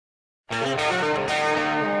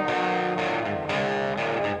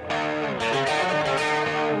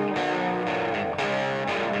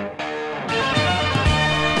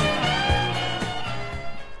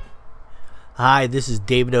Hi, this is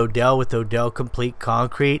David Odell with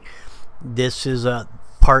OdellCompleteConcrete. This is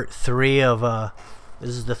part 3 of this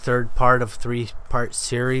is the third part of 3-part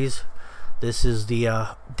series. This is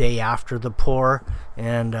the day after the pour,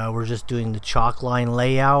 and we're just doing the chalk line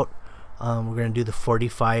layout. We're going to do the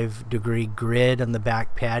 45-degree grid on the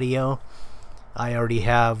back patio. I already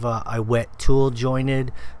have I wet tool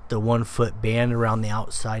jointed the 1-foot band around the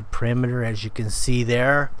outside perimeter, as you can see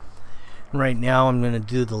there. Right now I'm going to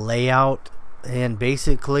do the layout, and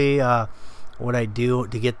basically what I do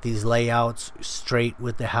to get these layouts straight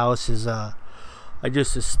with the house is I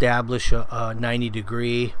just establish a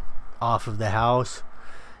 90-degree off of the house,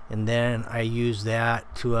 and then I use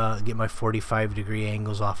that to get my 45-degree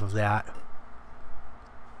angles off of that.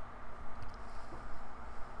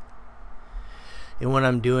 And what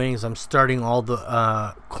I'm doing is I'm starting all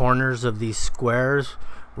the corners of these squares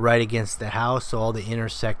right against the house, so all the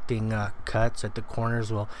intersecting cuts at the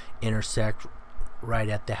corners will intersect right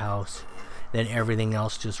at the house. Then everything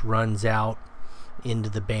else just runs out into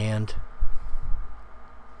the band.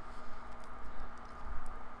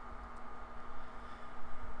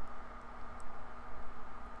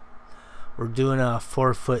 We're doing a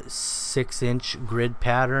 4-foot 6-inch grid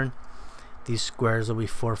pattern. These squares will be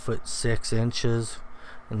 4 foot 6 inches,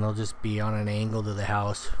 and they'll just be on an angle to the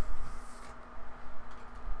house.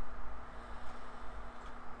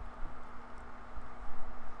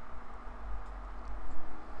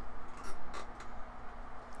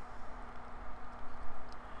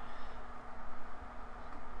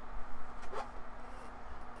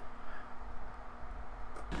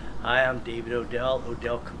 Hi, I'm David Odell,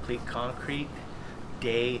 OdellCompleteConcrete.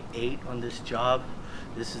 Day 8 on this job.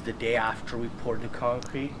 This is the day after we poured the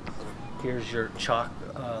concrete. Here's your chalk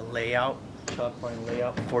layout, chalk line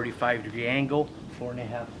layout, 45-degree angle,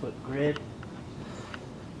 4.5-foot grid.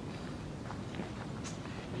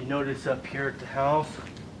 You notice up here at the house,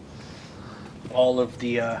 all of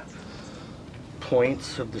the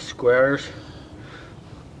points of the squares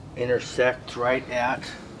intersect right at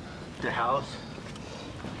the house.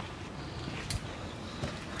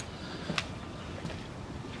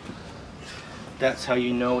 That's how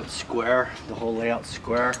you know it's square, the whole layout's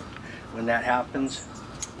square when that happens.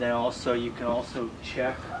 Then also you can also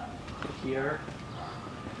check here.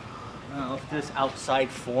 If this outside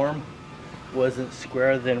form wasn't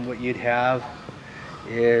square, then what you'd have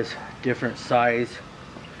is different size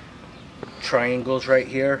triangles right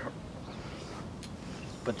here,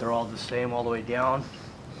 but they're all the same all the way down.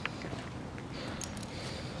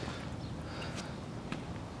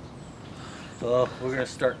 So we're going to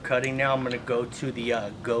start cutting now. I'm going to go to the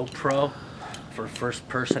GoPro for first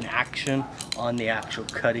person action on the actual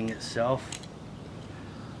cutting itself.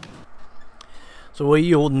 So what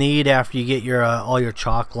you'll need after you get your all your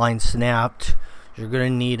chalk lines snapped, you're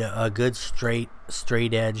going to need a good straight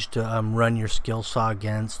edge to run your skill saw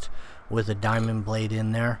against with a diamond blade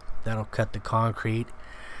in there. That'll cut the concrete.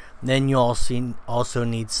 Then you also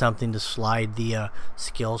need something to slide the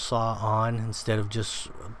skill saw on instead of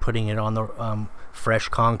just putting it on the fresh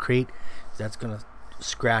concrete. That's going to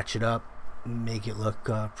scratch it up and make it look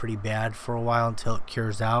pretty bad for a while until it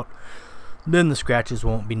cures out. Then the scratches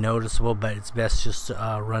won't be noticeable, but it's best just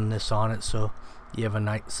to run this on it so you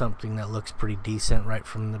have something that looks pretty decent right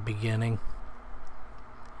from the beginning.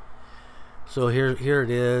 So here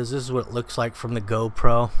it is. This is what it looks like from the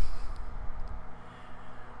GoPro.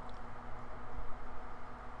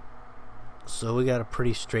 So we got a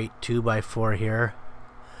pretty straight 2x4 here,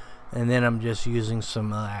 and then I'm just using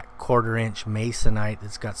some 1/4-inch masonite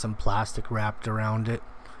that's got some plastic wrapped around it,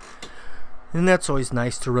 and that's always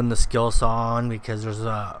nice to run the skill saw on because there's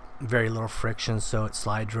very little friction, so it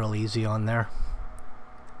slides real easy on there.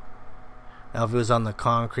 Now if it was on the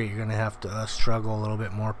concrete, you're gonna have to struggle a little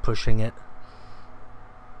bit more pushing it.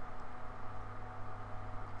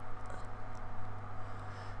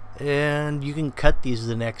 And you can cut these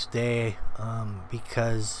the next day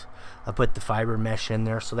because I put the fiber mesh in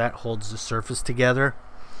there, so that holds the surface together.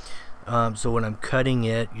 So when I'm cutting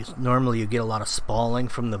it, normally you get a lot of spalling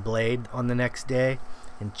from the blade on the next day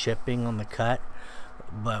and chipping on the cut,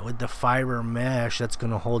 but with the fiber mesh, that's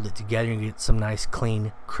going to hold it together and get some nice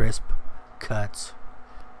clean crisp cuts.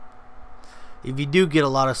 If you do get a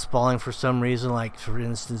lot of spalling for some reason, like for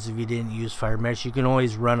instance if you didn't use fiber mesh, you can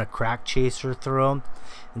always run a crack chaser through them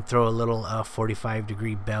and throw a little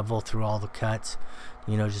 45-degree bevel through all the cuts,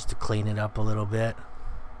 you know, just to clean it up a little bit.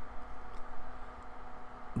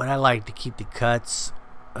 But I like to keep the cuts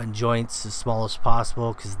and joints as small as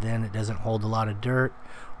possible because then it doesn't hold a lot of dirt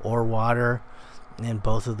or water, and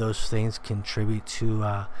both of those things contribute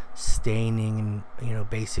to staining and, you know,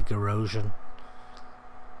 basic erosion.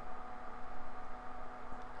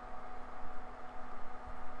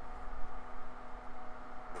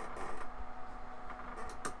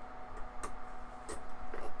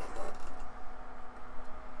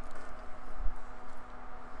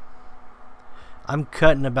 I'm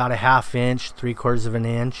cutting about a 1/2 inch, 3/4 of an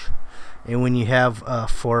inch. And when you have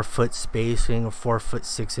 4 foot spacing or 4 foot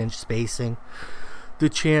 6 inch spacing, the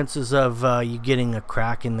chances of you getting a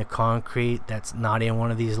crack in the concrete that's not in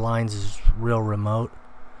one of these lines is real remote.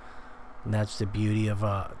 And that's the beauty of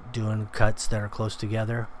doing cuts that are close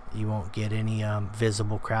together. You won't get any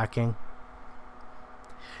visible cracking.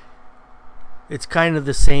 It's kind of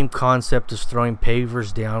the same concept as throwing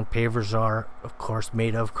pavers down. Pavers are, of course,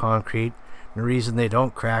 made of concrete. And the reason they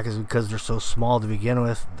don't crack is because they're so small to begin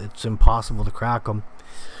with. It's impossible to crack them.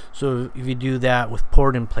 So if you do that with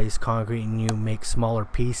poured in place concrete and you make smaller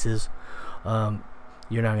pieces,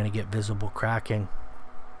 you're not going to get visible cracking.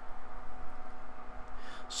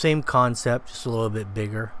 Same concept, just a little bit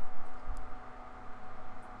bigger.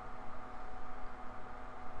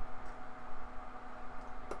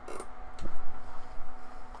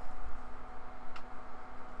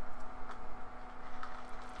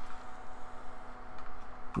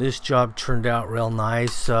 This job turned out real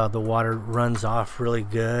nice. The water runs off really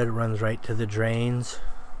good, runs right to the drains.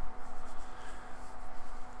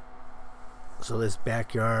 So this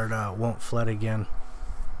backyard won't flood again.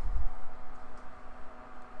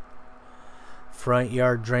 Front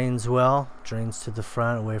yard drains well, drains to the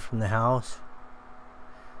front away from the house.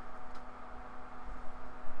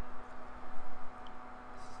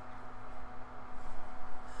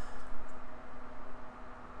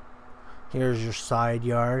 Here's your side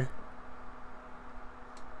yard.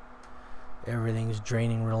 Everything's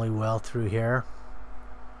draining really well through here.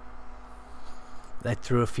 I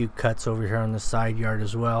threw a few cuts over here on the side yard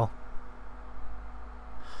as well.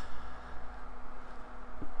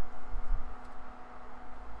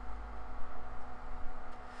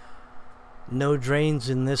 No drains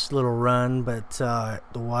in this little run, but the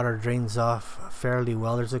water drains off fairly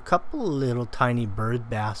well. There's a couple little tiny bird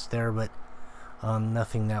baths there, but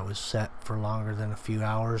nothing that was set for longer than a few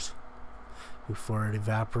hours before it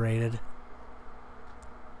evaporated.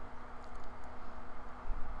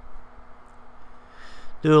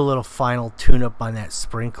 Do a little final tune-up on that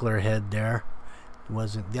sprinkler head there.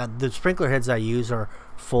 The sprinkler heads I use are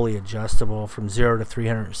fully adjustable from 0 to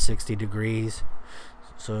 360 degrees,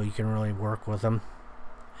 so you can really work with them.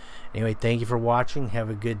 Anyway, thank you for watching. Have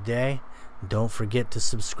a good day. Don't forget to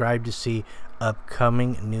subscribe to see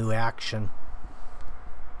upcoming new action.